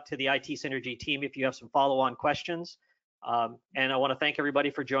reach out to the IT Synergy team if you have some follow-on questions. And I want to thank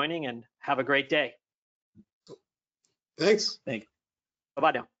everybody for joining, and have a great day. Thanks. Thank you.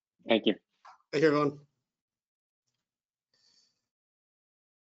 Bye-bye now. Thank you. Thank you, everyone.